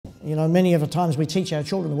You know, many of the times we teach our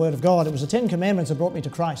children the Word of God. It was the 10 Commandments that brought me to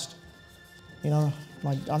Christ. You know,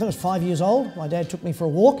 I think I was 5 years old. My dad took me for a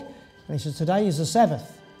walk and he said, today is the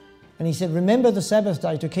Sabbath. And he said, remember the Sabbath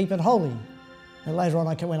day to keep it holy. And later on,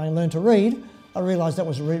 when I learned to read, I realised that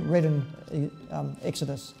was read in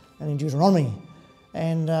Exodus and in Deuteronomy.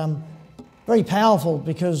 And very powerful,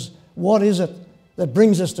 because what is it that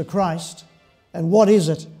brings us to Christ? And what is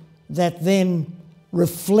it that then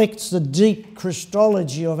reflects the deep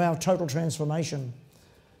Christology of our total transformation?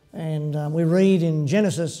 And we read in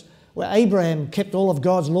Genesis where Abraham kept all of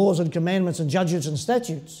God's laws and commandments and judgments and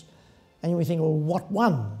statutes. And we think, well, what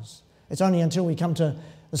ones? It's only until we come to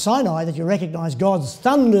the Sinai that you recognise God's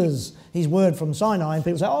thunders, his word from Sinai, and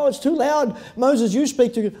people say, oh, it's too loud. Moses, you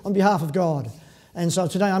speak on behalf of God. And so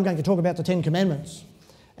today I'm going to talk about the 10 Commandments.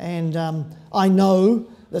 And I know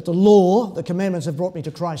that the law, the commandments, have brought me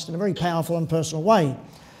to Christ in a very powerful and personal way.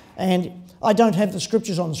 And I don't have the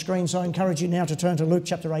scriptures on the screen, so I encourage you now to turn to Luke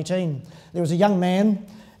chapter 18. There was a young man,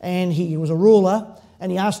 and he was a ruler,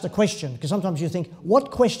 and he asked a question, because sometimes you think, what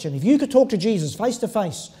question? If you could talk to Jesus face to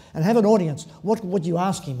face and have an audience, what would you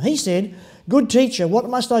ask him? He said, good teacher, what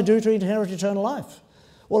must I do to inherit eternal life?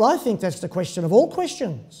 Well, I think that's the question of all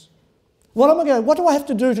questions. What do I have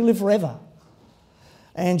to do to live forever?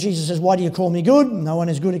 And Jesus says, why do you call me good? No one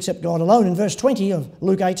is good except God alone. In verse 20 of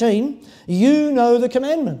Luke 18, you know the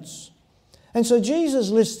commandments. And so Jesus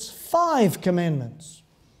lists 5 commandments.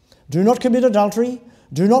 Do not commit adultery.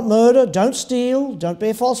 Do not murder. Don't steal. Don't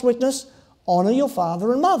bear false witness. Honour your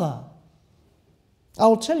father and mother. I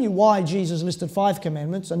will tell you why Jesus listed 5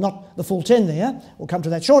 commandments and not the full 10 there. We'll come to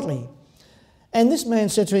that shortly. And this man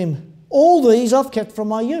said to him, all these I've kept from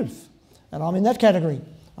my youth. And I'm in that category.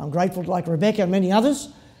 I'm grateful, like Rebecca and many others,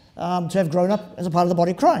 to have grown up as a part of the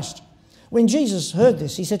body of Christ. When Jesus heard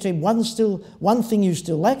this, he said to him, one thing you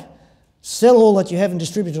still lack, sell all that you have and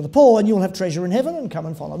distribute to the poor, and you'll have treasure in heaven, and come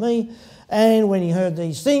and follow me. And when he heard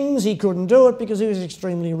these things, he couldn't do it because he was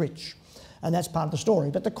extremely rich. And that's part of the story.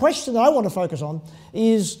 But the question that I want to focus on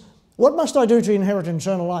is, what must I do to inherit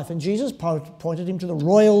eternal life? And Jesus pointed him to the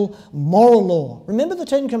royal moral law. Remember, the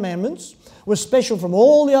 10 Commandments were special from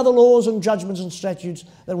all the other laws and judgments and statutes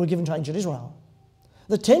that were given to ancient Israel.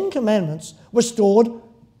 The 10 Commandments were stored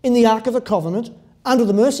in the Ark of the Covenant under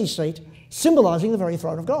the mercy seat, symbolising the very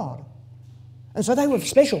throne of God. And so they were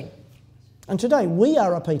special. And today we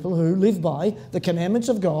are a people who live by the commandments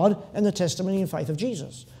of God and the testimony and faith of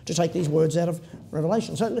Jesus, to take these words out of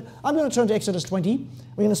Revelation. So I'm going to turn to Exodus 20.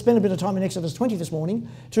 We're going to spend a bit of time in Exodus 20 this morning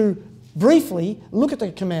to briefly look at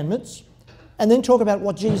the commandments and then talk about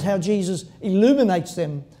how Jesus illuminates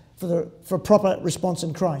them for proper response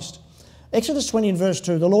in Christ. Exodus 20 and verse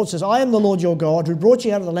 2, the Lord says, I am the Lord your God who brought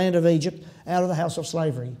you out of the land of Egypt, out of the house of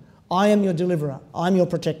slavery. I am your deliverer. I'm your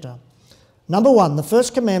protector. Number 1, the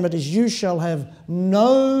first commandment is, you shall have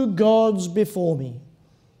no gods before me.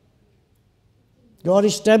 God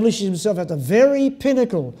establishes himself at the very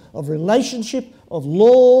pinnacle of relationship, of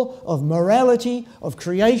law, of morality, of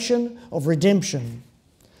creation, of redemption.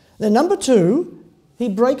 Then number 2, he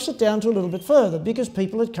breaks it down to a little bit further, because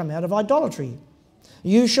people had come out of idolatry.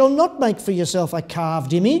 You shall not make for yourself a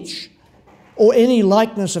carved image or any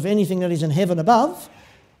likeness of anything that is in heaven above,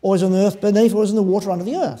 or is on the earth beneath, or is in the water under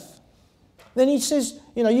the earth. Then he says,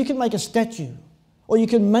 you can make a statue, or you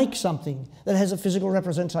can make something that has a physical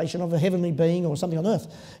representation of a heavenly being or something on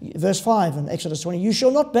earth. Verse 5 in Exodus 20, you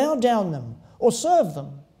shall not bow down them or serve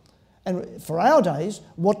them. And for our days,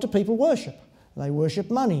 what do people worship? They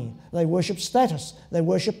worship money, they worship status, they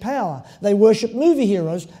worship power, they worship movie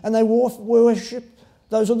heroes, and they worship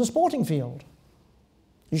those on the sporting field.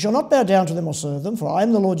 You shall not bow down to them or serve them, for I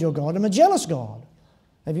am the Lord your God, I'm a jealous God.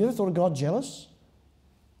 Have you ever thought of God jealous?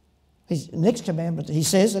 His next commandment, he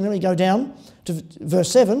says, and then we go down to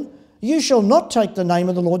verse 7, you shall not take the name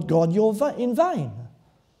of the Lord God in vain.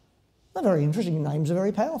 They're very interesting. Names are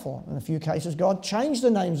very powerful. In a few cases, God changed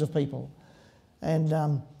the names of people.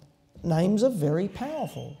 And names are very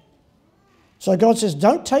powerful. So God says,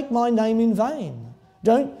 don't take my name in vain.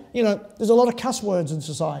 There's a lot of cuss words in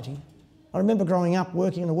society. I remember growing up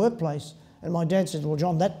working in a workplace, and my dad said, well,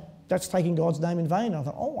 John, that's taking God's name in vain. I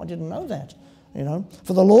thought, I didn't know that.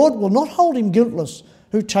 For the Lord will not hold him guiltless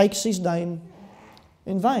who takes his name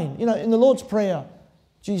in vain. In the Lord's Prayer,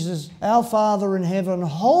 Jesus, our Father in heaven,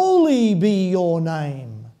 holy be your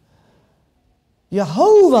name.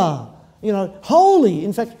 Jehovah, holy.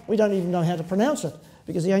 In fact, we don't even know how to pronounce it,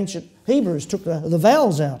 because the ancient Hebrews took the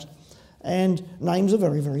vowels out. And names are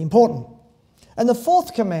very, very important. And the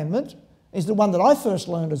 4th commandment is the one that I first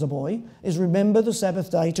learned as a boy, is remember the Sabbath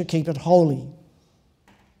day to keep it holy.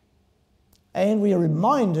 And we are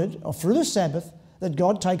reminded through the Sabbath that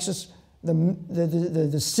God takes us,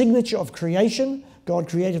 the signature of creation. God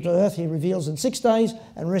created the earth, he reveals in 6 days,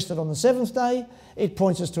 and rested on the 7th day. It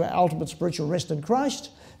points us to our ultimate spiritual rest in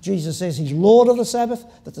Christ. Jesus says he's Lord of the Sabbath,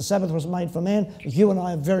 that the Sabbath was made for man. You and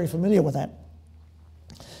I are very familiar with that.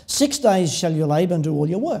 6 days shall you labour and do all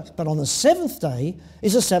your work, but on the 7th day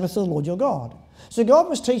is the Sabbath of the Lord your God. So God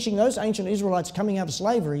was teaching those ancient Israelites coming out of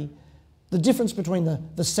slavery the difference between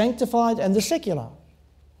the sanctified and the secular.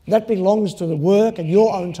 That belongs to the work and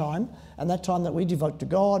your own time, and that time that we devote to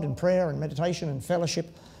God in prayer and meditation and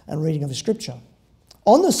fellowship and reading of the Scripture.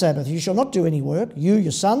 On the Sabbath you shall not do any work, you,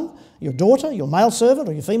 your son, your daughter, your male servant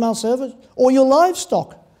or your female servant, or your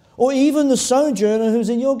livestock, or even the sojourner who's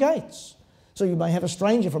in your gates. So you may have a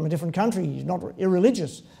stranger from a different country, he's not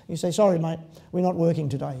irreligious. You say, sorry mate, we're not working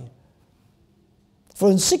today.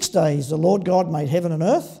 For in 6 days the Lord God made heaven and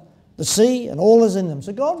earth, the sea and all is in them.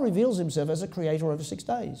 So God reveals himself as a creator over 6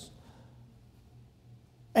 days.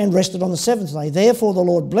 And rested on the 7th day. Therefore the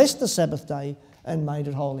Lord blessed the Sabbath day and made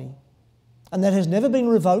it holy. And that has never been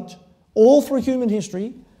revoked. All through human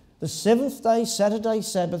history, the 7th day, Saturday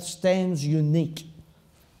Sabbath, stands unique.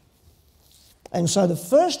 And so the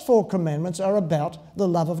first 4 commandments are about the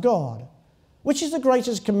love of God. Which is the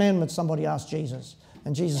greatest commandment, somebody asked Jesus.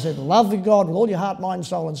 And Jesus said, love God with all your heart, mind,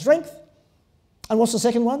 soul and strength. And what's the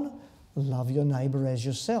second one? Love your neighbour as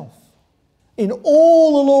yourself. In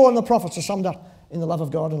all the law and the prophets are summed up in the love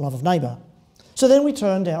of God and love of neighbour. So then we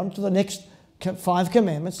turn down to the next 5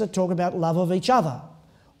 commandments that talk about love of each other.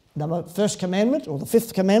 First commandment, or the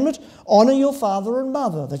 5th commandment, honour your father and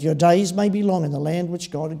mother, that your days may be long in the land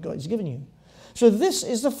which God has given you. So this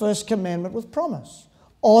is the first commandment with promise.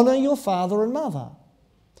 Honour your father and mother.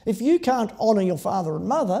 If you can't honour your father and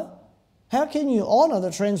mother, how can you honour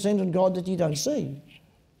the transcendent God that you don't see?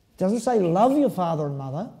 It doesn't say love your father and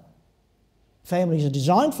mother. Families are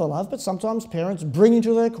designed for love, but sometimes parents bring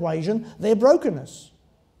into the equation their brokenness,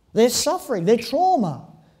 their suffering, their trauma.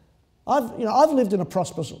 I've lived in a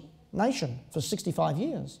prosperous nation for 65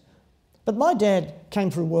 years, but my dad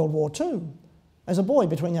came through World War II as a boy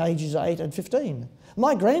between the ages of 8 and 15.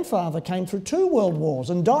 My grandfather came through 2 world wars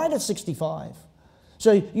and died at 65.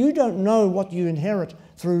 So you don't know what you inherit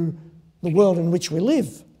through the world in which we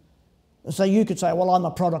live. So you could say, well, I'm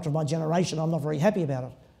a product of my generation, I'm not very happy about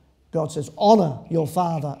it. God says, honour your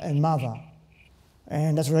father and mother.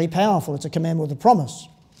 And that's very powerful. It's a commandment with a promise.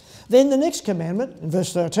 Then the next commandment, in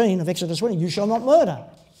verse 13 of Exodus 20, you shall not murder.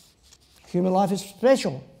 Human life is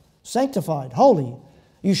special, sanctified, holy.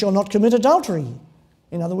 You shall not commit adultery.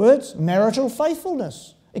 In other words, marital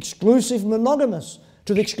faithfulness, exclusive monogamous,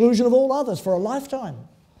 to the exclusion of all others for a lifetime.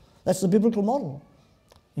 That's the biblical model.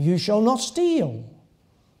 You shall not steal.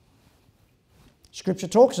 Scripture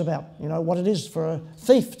talks about, what it is for a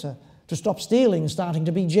thief to stop stealing and starting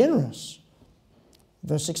to be generous.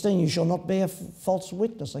 Verse 16, you shall not bear false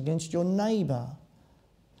witness against your neighbour.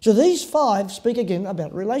 So these 5 speak again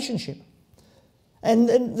about relationship. And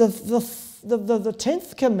the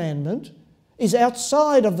 10th commandment is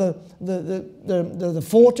outside of the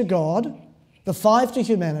 4 to God, the 5 to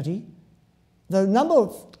humanity. The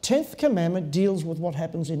 10th commandment deals with what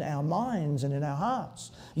happens in our minds and in our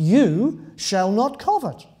hearts. You shall not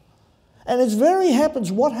covet. And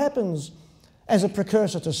what happens as a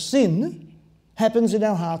precursor to sin happens in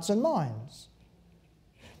our hearts and minds.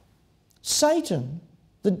 Satan,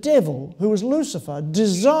 the devil, who was Lucifer,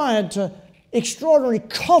 desired to extraordinarily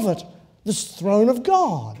covet this throne of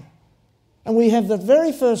God. And we have the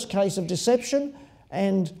very first case of deception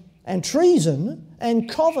and treason and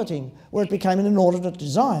coveting, where it became an inordinate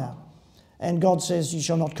desire. And God says, you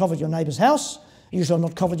shall not covet your neighbour's house, you shall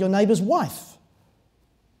not covet your neighbour's wife.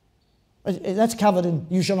 That's covered in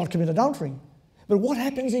you shall not commit adultery. But what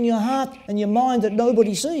happens in your heart and your mind that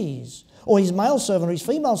nobody sees? Or his male servant, or his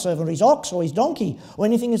female servant, or his ox, or his donkey, or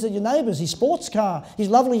anything is at your neighbour's, his sports car, his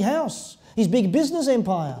lovely house, his big business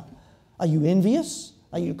empire. Are you envious?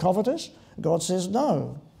 Are you covetous? God says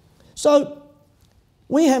no. So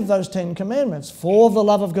we have those 10 commandments. 4 of the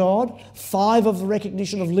love of God, 5 of the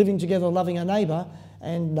recognition of living together, loving our neighbour,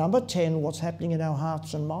 and number 10, what's happening in our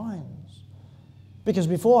hearts and minds. Because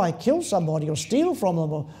before I kill somebody or steal from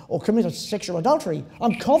them or commit a sexual adultery,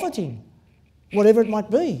 I'm coveting, whatever it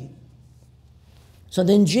might be. So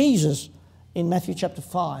then Jesus, in Matthew chapter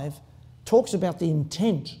 5, talks about the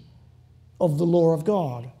intent of the law of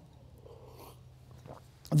God.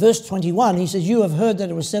 Verse 21, he says, you have heard that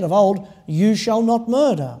it was said of old, you shall not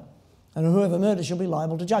murder, and whoever murders shall be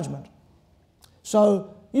liable to judgment.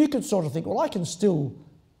 So you could sort of think, well, I can still,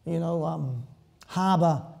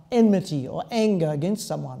 harbour enmity or anger against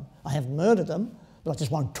someone. I haven't murdered them, but I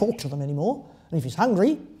just won't talk to them anymore. And if he's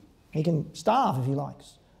hungry, He can starve if he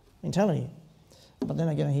likes. I'm telling you. But then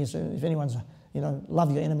again, if anyone's,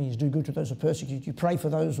 love your enemies, do good to those who persecute you, pray for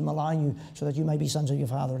those who malign you, so that you may be sons of your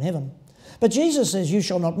Father in heaven. But Jesus says, you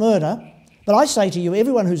shall not murder. But I say to you,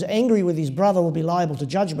 everyone who's angry with his brother will be liable to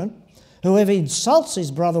judgment. Whoever insults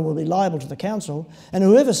his brother will be liable to the council. And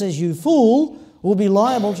whoever says, you fool, will be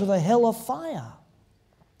liable to the hell of fire.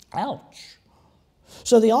 Ouch.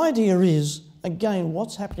 So the idea is, again,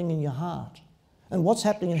 what's happening in your heart and what's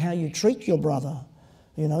happening in how you treat your brother.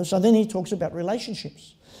 So then he talks about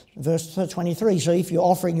relationships. Verse 23, so if you're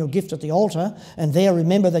offering your gift at the altar and there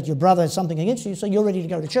remember that your brother has something against you, so you're ready to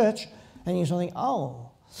go to church and you're thinking,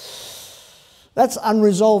 that's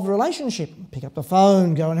unresolved relationship. Pick up the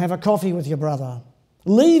phone, go and have a coffee with your brother.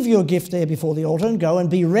 Leave your gift there before the altar and go and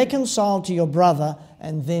be reconciled to your brother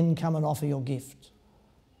and then come and offer your gift.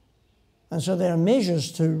 And so there are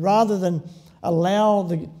measures to, rather than allow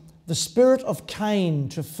the spirit of Cain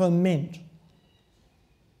to ferment,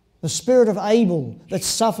 the spirit of Abel that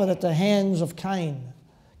suffered at the hands of Cain.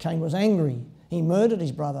 Cain was angry. He murdered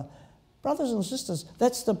his brother. Brothers and sisters,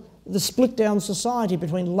 that's the split down society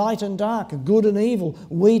between light and dark, good and evil,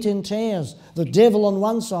 wheat and tares, the devil on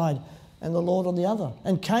one side and the Lord on the other.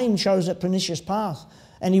 And Cain chose that pernicious path.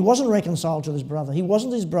 And he wasn't reconciled to his brother. He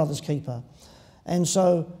wasn't his brother's keeper. And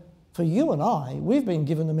so for you and I, we've been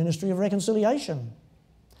given the ministry of reconciliation.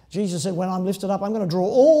 Jesus said, when I'm lifted up, I'm going to draw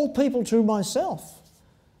all people to myself.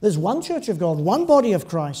 There's one church of God, one body of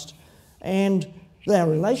Christ, and their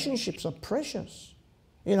relationships are precious.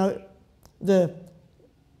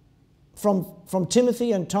 From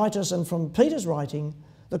Timothy and Titus and from Peter's writing,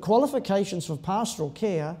 the qualifications for pastoral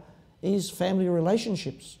care is family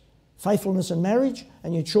relationships, faithfulness in marriage,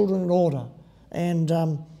 and your children in order. And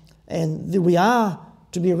we are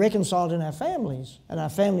to be reconciled in our families, and our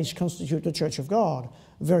families constitute the church of God.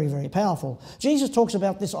 Very, very powerful. Jesus talks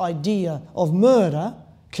about this idea of murder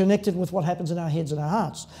connected with what happens in our heads and our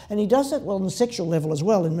hearts. And he does that well on the sexual level as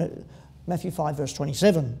well in Matthew 5 verse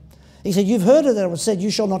 27. He said, you've heard that it was said, you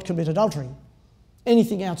shall not commit adultery.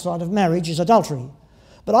 Anything outside of marriage is adultery.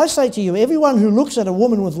 But I say to you, everyone who looks at a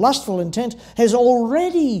woman with lustful intent has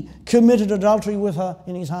already committed adultery with her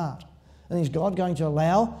in his heart. And is God going to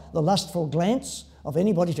allow the lustful glance of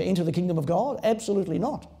anybody to enter the kingdom of God? Absolutely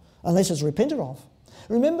not, unless it's repented of.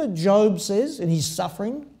 Remember Job says in his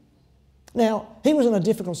suffering, now, he was in a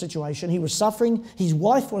difficult situation. He was suffering. His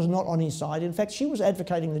wife was not on his side. In fact, she was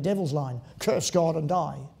advocating the devil's line, curse God and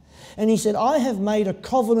die. And he said, I have made a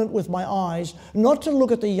covenant with my eyes not to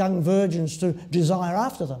look at the young virgins to desire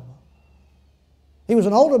after them. He was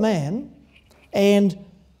an older man, and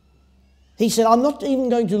he said, I'm not even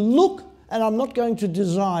going to look and I'm not going to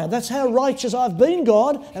desire. That's how righteous I've been,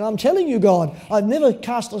 God, and I'm telling you, God, I've never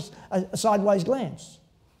cast a sideways glance.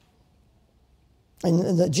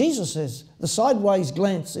 And Jesus says the sideways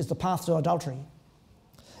glance is the path to adultery.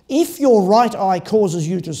 If your right eye causes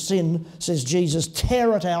you to sin, says Jesus,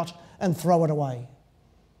 tear it out and throw it away.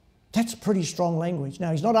 That's pretty strong language.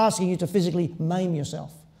 Now, he's not asking you to physically maim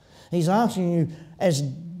yourself. He's asking you, as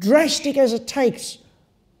drastic as it takes,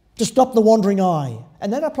 to stop the wandering eye.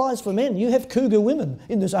 And that applies for men. You have cougar women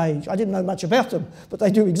in this age. I didn't know much about them, but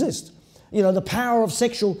they do exist. The power of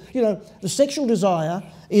the sexual desire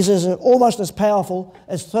is almost as powerful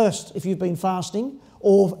as thirst if you've been fasting,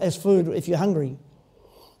 or as food if you're hungry.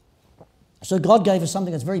 So God gave us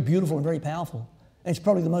something that's very beautiful and very powerful. And it's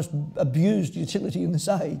probably the most abused utility in this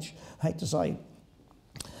age, I hate to say.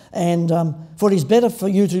 And for it is better for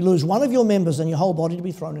you to lose one of your members than your whole body to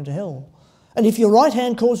be thrown into hell. And if your right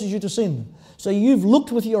hand causes you to sin, so you've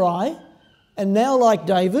looked with your eye, and now like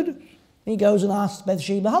David, he goes and asks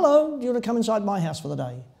Bathsheba, hello, do you want to come inside my house for the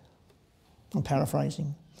day? I'm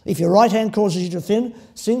paraphrasing. If your right hand causes you to sin,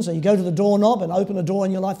 so you go to the doorknob and open a door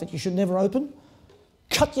in your life that you should never open,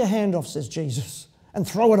 cut your hand off, says Jesus, and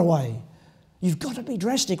throw it away. You've got to be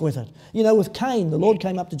drastic with it. With Cain, the Lord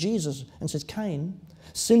came up to Jesus and says, Cain,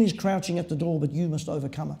 sin is crouching at the door, but you must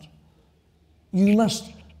overcome it. You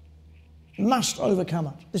must overcome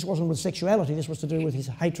it. This wasn't with sexuality. This was to do with his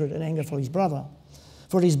hatred and anger for his brother.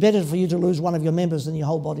 For it is better for you to lose one of your members than your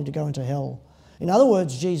whole body to go into hell. In other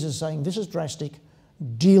words, Jesus is saying, this is drastic.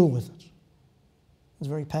 Deal with it. It's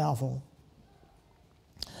very powerful.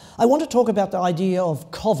 I want to talk about the idea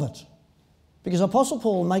of covet, because Apostle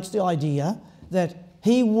Paul makes the idea that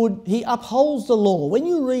he upholds the law. When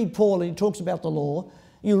you read Paul and he talks about the law,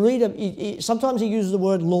 you read sometimes he uses the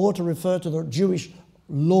word law to refer to the Jewish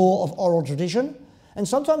law of oral tradition, and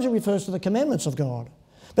sometimes he refers to the commandments of God.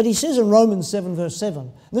 But he says in Romans 7 verse 7,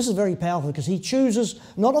 and this is very powerful because he chooses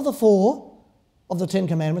not of the four of the Ten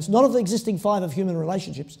Commandments, not of the existing 5 of human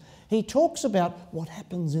relationships. He talks about what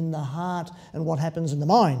happens in the heart and what happens in the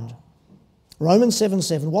mind. Romans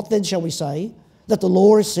 7:7, what then shall we say? That the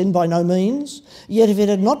law is sin? By no means. Yet if it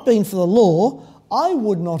had not been for the law, I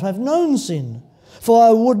would not have known sin. For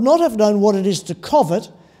I would not have known what it is to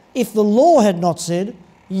covet if the law had not said,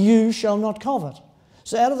 you shall not covet.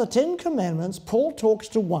 So out of the 10 Commandments, Paul talks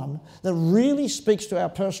to one that really speaks to our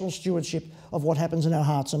personal stewardship of what happens in our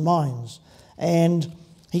hearts and minds. And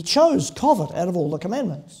he chose covet out of all the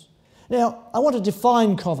commandments. Now, I want to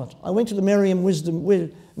define covet. I went to the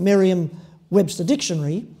Merriam-Webster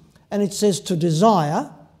dictionary, and it says to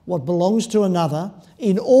desire what belongs to another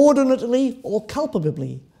inordinately or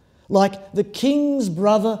culpably, like the king's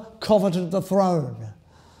brother coveted the throne.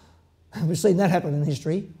 We've seen that happen in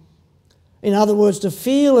history. In other words, to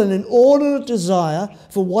feel an inordinate desire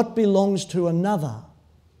for what belongs to another.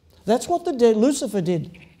 That's what Lucifer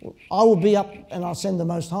did. I will be up and I'll send the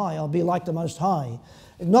Most High. I'll be like the Most High.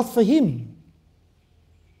 Not for him.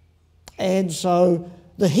 And so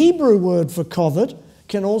the Hebrew word for covet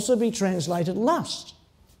can also be translated lust.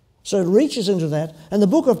 So it reaches into that. And the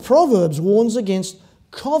book of Proverbs warns against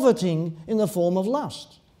coveting in the form of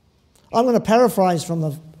lust. I'm going to paraphrase from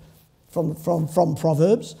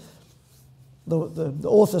Proverbs. The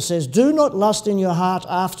author says, do not lust in your heart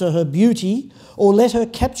after her beauty, or let her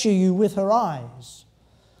capture you with her eyes.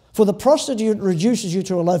 For the prostitute reduces you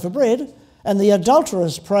to a loaf of bread, and the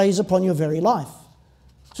adulteress preys upon your very life.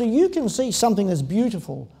 So you can see something that's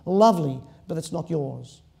beautiful, lovely, but it's not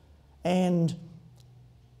yours. And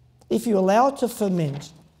if you allow it to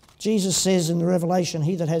ferment, Jesus says in the Revelation,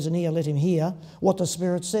 he that has an ear, let him hear what the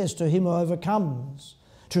Spirit says to him who overcomes,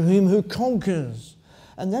 to him who conquers.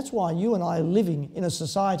 And that's why you and I are living in a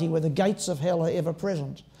society where the gates of hell are ever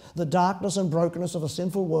present. The darkness and brokenness of a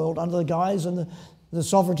sinful world under the guise and the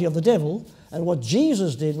sovereignty of the devil. And what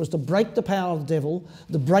Jesus did was to break the power of the devil,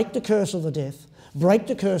 to break the curse of the death, break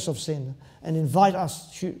the curse of sin, and invite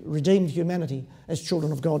us, redeemed humanity, as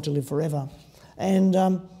children of God to live forever. And,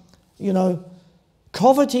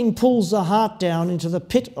 coveting pulls the heart down into the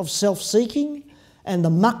pit of self-seeking and the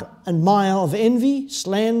muck and mire of envy,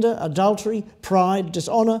 slander, adultery, pride,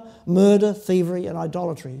 dishonour, murder, thievery and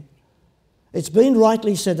idolatry. It's been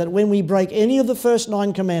rightly said that when we break any of the first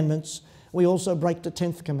 9 commandments, we also break the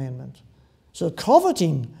 10th commandment. So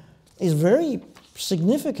coveting is very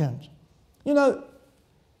significant.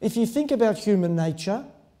 If you think about human nature,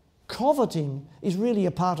 coveting is really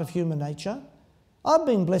a part of human nature. I've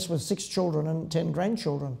been blessed with 6 children and 10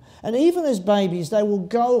 grandchildren. And even as babies, they will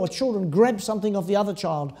go, or children grab something of the other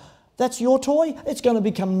child. That's your toy, it's going to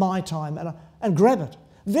become my time, and grab it.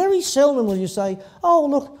 Very seldom will you say, oh,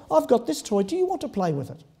 look, I've got this toy, do you want to play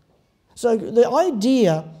with it? So the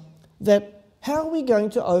idea that how are we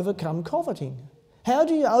going to overcome coveting? How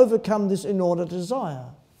do you overcome this inordinate desire?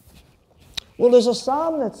 Well, there's a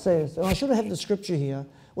psalm that says, and I should have the scripture here,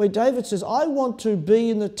 where David says, I want to be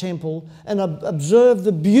in the temple and observe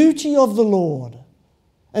the beauty of the Lord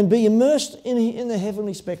and be immersed in the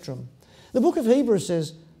heavenly spectrum. The book of Hebrews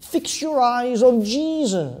says, fix your eyes on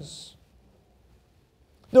Jesus,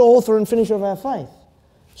 the author and finisher of our faith.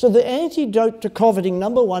 So the antidote to coveting,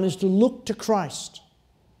 number 1, is to look to Christ.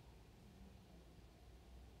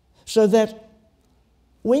 So that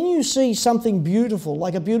when you see something beautiful,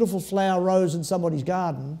 like a beautiful flower rose in somebody's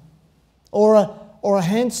garden, or a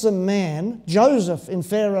handsome man, Joseph in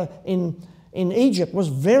Pharaoh in Egypt was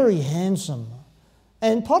very handsome.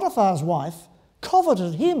 And Potiphar's wife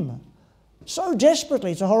coveted him so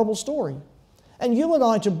desperately. It's a horrible story. And you and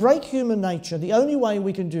I, to break human nature, the only way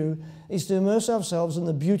we can do is to immerse ourselves in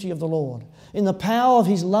the beauty of the Lord, in the power of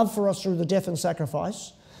his love for us through the death and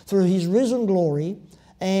sacrifice, through his risen glory,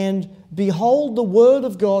 and behold the Word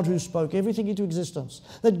of God who spoke everything into existence.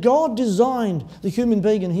 That God designed the human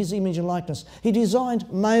being in his image and likeness. He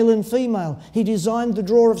designed male and female. He designed the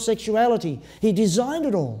draw of sexuality. He designed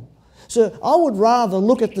it all. So I would rather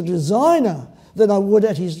look at the designer than I would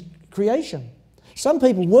at his creation. Some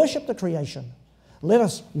people worship the creation. Let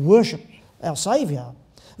us worship our Saviour.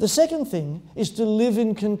 The second thing is to live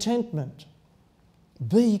in contentment.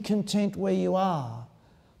 Be content where you are.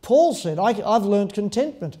 Paul said, I've learned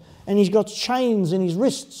contentment, and he's got chains in his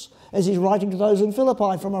wrists as he's writing to those in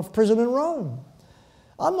Philippi from a prison in Rome.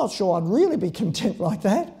 I'm not sure I'd really be content like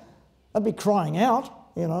that. I'd be crying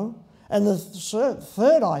out, And the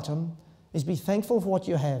third item is be thankful for what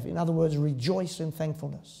you have. In other words, rejoice in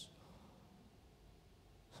thankfulness.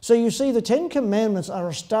 So you see, the 10 Commandments are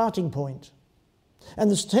a starting point. And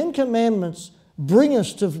the 10 Commandments bring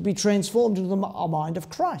us to be transformed into the mind of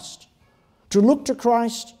Christ. To look to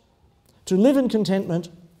Christ, to live in contentment,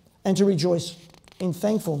 and to rejoice in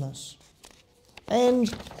thankfulness.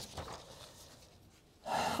 And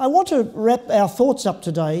I want to wrap our thoughts up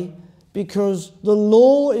today because the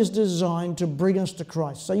law is designed to bring us to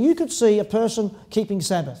Christ. So you could see a person keeping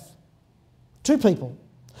Sabbath. Two people.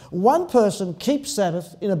 One person keeps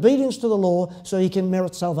Sabbath in obedience to the law so he can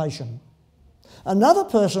merit salvation. Another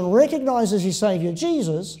person recognizes his Saviour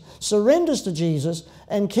Jesus, surrenders to Jesus,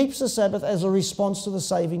 and keeps the Sabbath as a response to the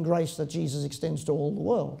saving grace that Jesus extends to all the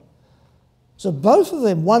world. So both of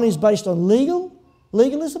them, one is based on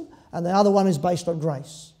legalism, and the other one is based on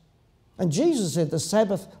grace. And Jesus said the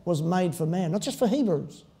Sabbath was made for man, not just for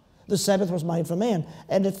Hebrews. The Sabbath was made for man,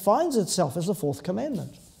 and it finds itself as the fourth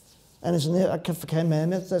commandment. And it's a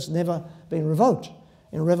commandment that's never been revoked.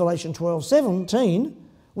 In Revelation 12:17,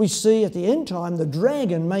 we see at the end time the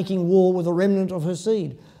dragon making war with the remnant of her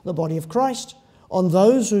seed, the body of Christ, on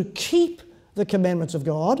those who keep the commandments of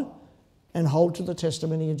God and hold to the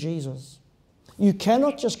testimony of Jesus. You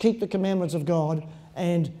cannot just keep the commandments of God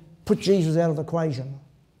and put Jesus out of the equation.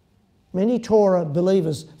 Many Torah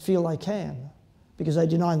believers feel they can because they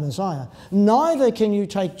deny the Messiah. Neither can you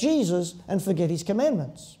take Jesus and forget his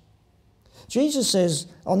commandments. Jesus says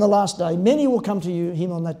on the last day, many will come to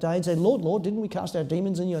him on that day and say, Lord, Lord, didn't we cast out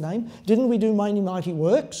demons in your name? Didn't we do many mighty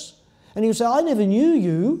works? And he'll say, I never knew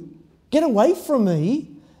you. Get away from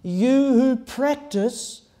me, you who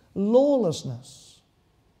practice lawlessness.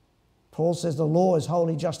 Paul says the law is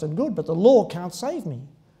holy, just and good, but the law can't save me.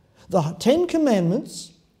 The 10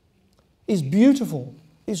 Commandments is beautiful,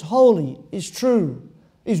 is holy, is true,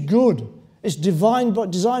 is good, is divine,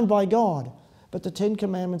 designed by God. But the 10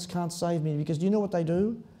 Commandments can't save me because do you know what they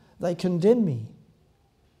do? They condemn me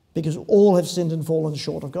because all have sinned and fallen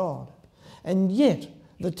short of God. And yet,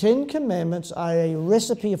 the 10 Commandments are a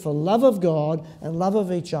recipe for love of God and love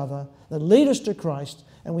of each other that lead us to Christ,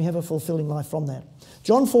 and we have a fulfilling life from that.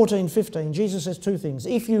 John 14:15, Jesus says two things.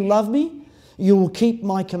 If you love me, you will keep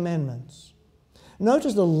my commandments.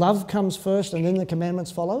 Notice the love comes first and then the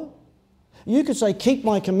commandments follow. You could say, keep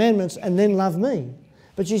my commandments and then love me.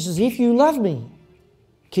 But Jesus says, if you love me,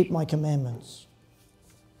 keep my commandments.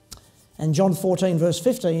 And John 14, verse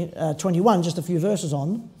 21, just a few verses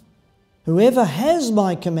on, whoever has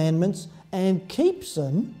my commandments and keeps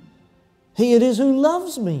them, he it is who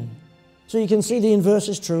loves me. So you can see the inverse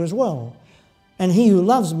is true as well. And he who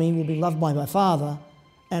loves me will be loved by my Father,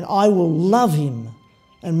 and I will love him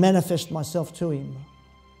and manifest myself to him.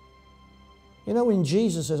 You know, when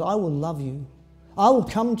Jesus says, I will love you, I will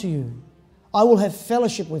come to you, I will have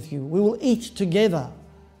fellowship with you, we will eat together.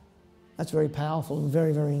 That's very powerful and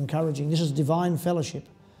very, very encouraging. This is divine fellowship.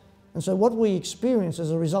 And so what we experience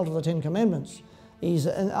as a result of the 10 Commandments is,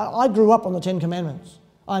 and I grew up on the 10 Commandments.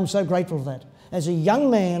 I'm so grateful for that. As a young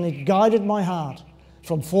man, it guided my heart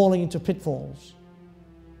from falling into pitfalls.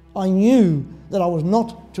 I knew that I was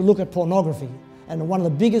not to look at pornography. And one of the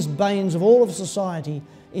biggest banes of all of society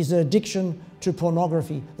is the addiction to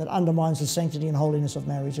pornography that undermines the sanctity and holiness of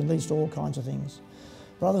marriage and leads to all kinds of things.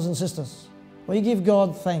 Brothers and sisters, we give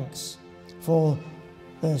God thanks for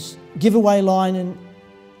this giveaway line in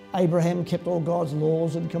Abraham kept all God's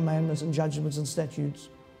laws and commandments and judgments and statutes.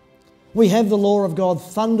 We have the law of God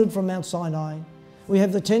thundered from Mount Sinai. We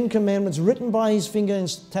have the 10 Commandments written by his finger in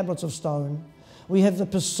tablets of stone. We have the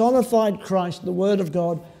personified Christ, the Word of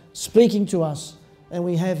God, speaking to us, and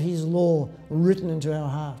we have his law written into our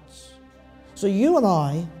hearts. So you and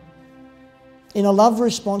I, in a love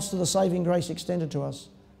response to the saving grace extended to us,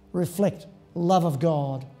 reflect love of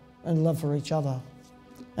God and love for each other.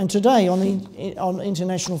 And today on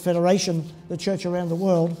International Federation, the church around the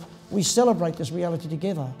world, we celebrate this reality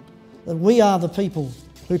together, that we are the people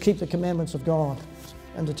who keep the commandments of God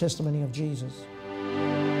and the testimony of Jesus.